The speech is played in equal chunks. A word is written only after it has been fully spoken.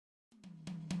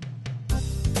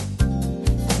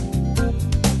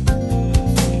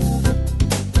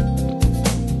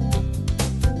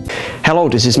Hello,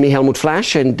 this is me, Helmut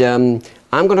Flasch, and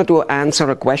I'm going to answer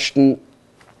a question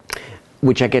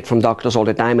which I get from doctors all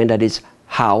the time, and that is,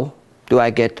 how do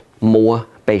I get more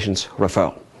patients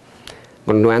referral? I'm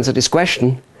going to answer this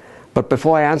question, but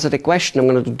before I answer the question, I'm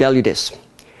going to tell you this.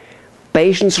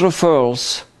 Patients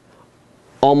referrals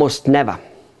almost never,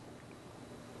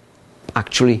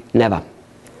 actually never,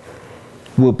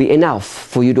 will be enough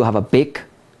for you to have a big,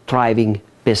 thriving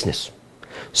business.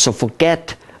 So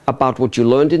forget about what you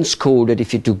learned in school, that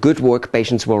if you do good work,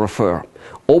 patients will refer.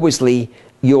 Obviously,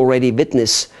 you already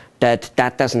witness that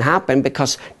that doesn't happen,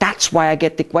 because that's why I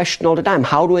get the question all the time.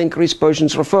 How do I increase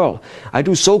patients referral? I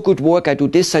do so good work, I do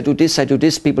this, I do this, I do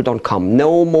this, people don't come.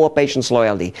 No more patients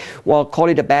loyalty. Well, call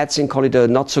it a bad thing, call it a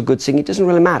not so good thing, it doesn't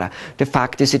really matter. The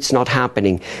fact is, it's not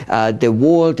happening. The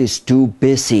world is too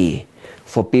busy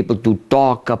for people to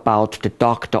talk about the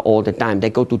doctor all the time. They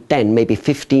go to 10, maybe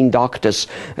 15 doctors,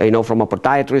 from a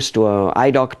podiatrist to an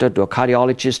eye doctor, to a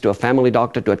cardiologist, to a family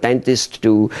doctor, to a dentist,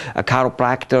 to a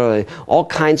chiropractor, all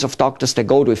kinds of doctors they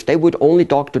go to. If they would only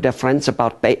talk to their friends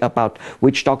about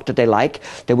which doctor they like,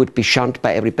 they would be shunned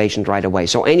by every patient right away.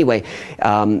 So anyway,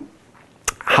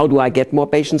 how do I get more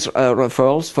patients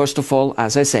referrals? First of all,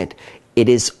 as I said, it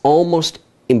is almost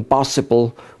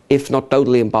impossible, if not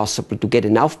totally impossible, to get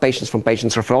enough patients from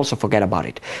patients referrals, so forget about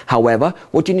it. However,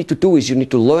 what you need to do is you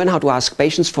need to learn how to ask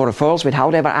patients for referrals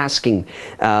without ever asking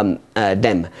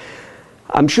them.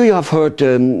 I'm sure you have heard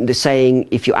the saying,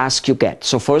 if you ask, you get.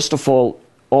 So first of all,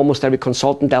 almost every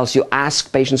consultant tells you, ask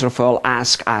patients referral,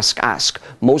 ask, ask, ask.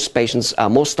 Most patients,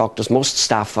 most doctors, most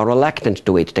staff are reluctant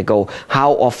to it. They go,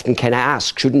 how often can I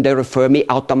ask? Shouldn't they refer me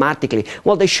automatically?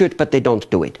 Well, they should, but they don't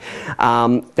do it.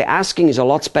 The asking is a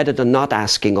lot better than not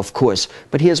asking, of course.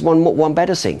 But here's one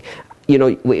better thing.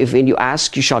 When you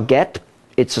ask, you shall get.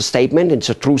 It's a statement, it's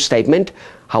a true statement.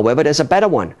 However, there's a better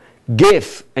one.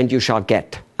 Give and you shall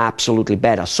get. Absolutely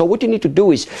better. So what you need to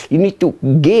do is you need to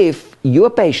give your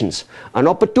patients an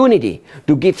opportunity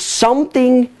to give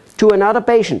something to another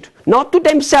patient, not to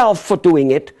themselves for doing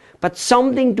it, but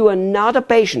something to another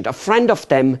patient, a friend of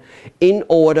them, in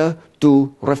order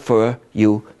to refer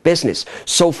you business.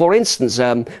 So for instance,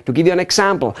 to give you an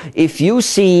example, if you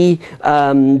see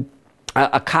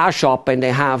a car shop and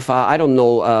they have,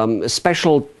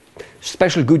 special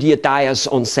Goodyear tires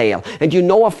on sale, and you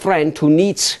know a friend who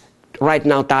needs right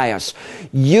now tires,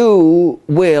 you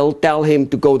will tell him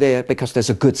to go there because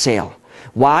there's a good sale.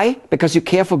 Why? Because you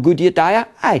care for Goodyear tire?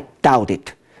 I doubt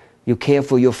it. You care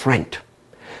for your friend.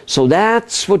 So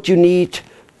that's what you need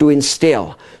to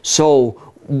instill. So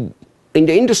in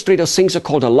the industry, those things are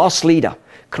called a loss leader.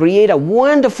 Create a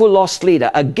wonderful loss leader,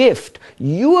 a gift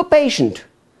your patient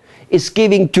is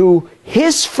giving to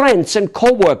his friends and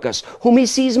co-workers, whom he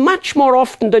sees much more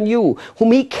often than you,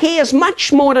 whom he cares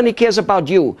much more than he cares about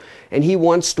you, and he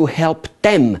wants to help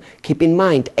them. Keep in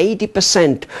mind,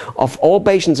 80% of all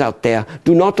patients out there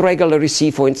do not regularly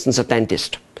see, for instance, a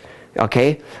dentist.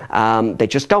 Okay? They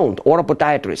just don't, or a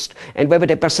podiatrist. And whether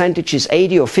the percentage is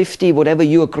 80 or 50, whatever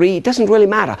you agree, it doesn't really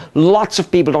matter. Lots of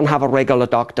people don't have a regular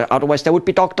doctor, otherwise there would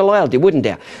be doctor loyalty, wouldn't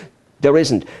there? There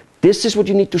isn't. This is what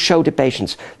you need to show the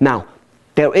patients. Now,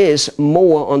 there is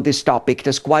more on this topic.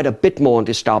 There's quite a bit more on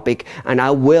this topic, and I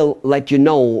will let you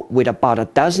know with about a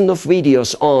dozen of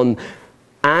videos on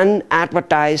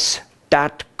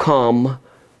unadvertise.com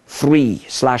free.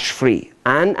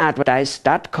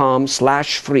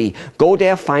 unadvertise.com/free. Go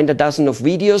there, find a dozen of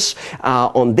videos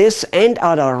on this and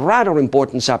other rather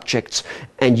important subjects,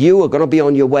 and you are going to be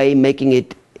on your way making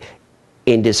it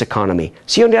in this economy.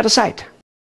 See you on the other side.